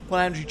Well,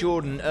 Andrew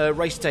Jordan,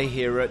 race day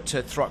here at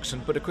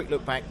Thruxton, but a quick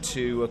look back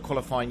to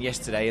qualifying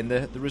yesterday, and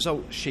the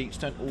result sheets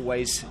don't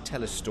always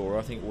tell a story.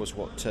 I think it was,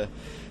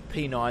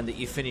 P9 that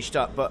you finished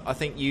up, but I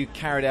think you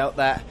carried out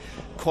that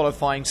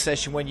qualifying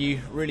session when you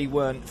really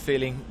weren't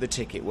feeling the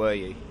ticket, were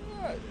you?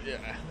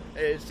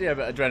 Yeah,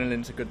 but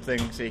adrenaline's a good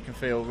thing, so you can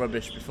feel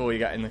rubbish before you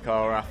get in the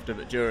car or after,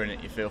 but during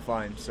it you feel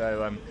fine.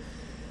 So,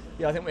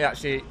 I think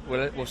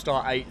we'll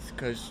start 8th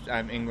because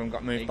Ingram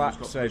got moved back.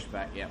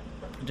 Yeah.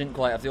 Didn't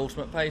quite have the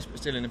ultimate pace, but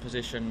still in a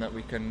position that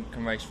we can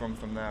race from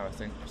there, I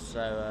think.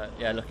 So,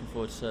 looking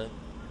forward to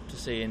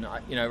seeing.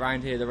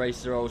 Around here the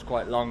races are always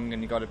quite long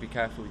and you've got to be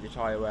careful with your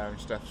tyre wear and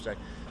stuff, so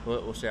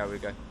we'll see how we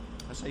go.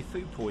 I say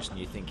food poisoning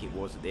you think it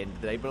was at the end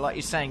of the day, but like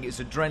you're saying, it's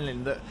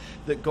adrenaline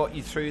that got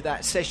you through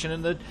that session,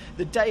 and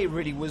the day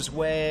really was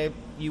where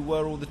you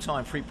were all the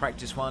time. Free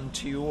practice 1,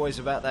 2, always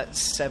about that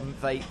 7th,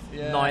 8th,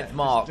 9th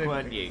mark,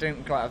 weren't you?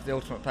 Didn't quite have the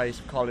ultimate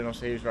pace. Colin,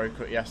 obviously, he was very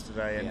quick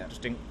yesterday and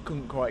just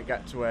couldn't quite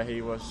get to where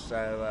he was,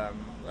 so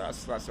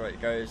that's the way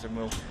it goes, and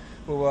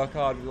we'll work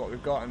hard with what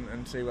we've got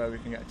and see where we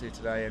can get to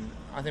today, and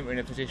I think we're in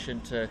a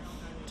position to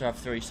have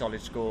 3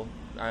 solid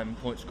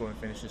point scoring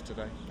finishes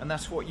today. And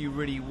that's what you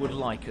really would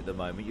like at the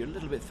moment. You're a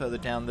little bit further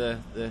down the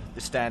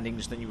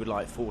standings than you would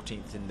like,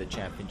 14th in the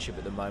championship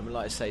at the moment,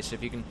 like I say. So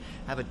if you can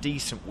have a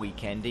decent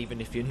weekend, even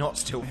if you're not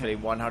still feeling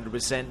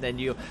 100%, then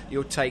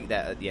you'll take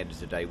that at the end of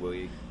the day, will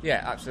you?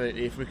 Yeah,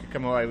 absolutely. If we could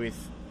come away with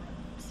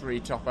 3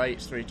 top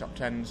 8s, 3 top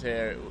 10s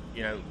here,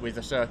 with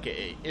the circuit,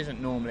 it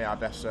isn't normally our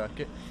best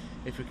circuit.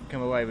 If we can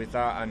come away with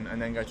that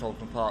and then go to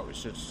Alton Park, which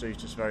should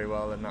suit us very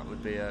well, then that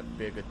would be a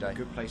good day.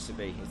 Good place to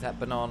be. Is that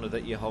banana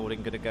that you're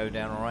holding going to go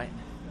down all right?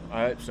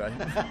 I hope so.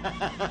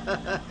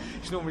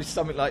 It's normally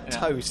something like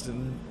toast,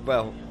 and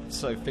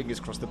so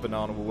fingers crossed the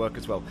banana will work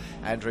as well.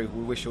 Andrew,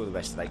 we wish you all the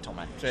best today, Tom.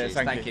 Cheers,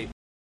 thank you.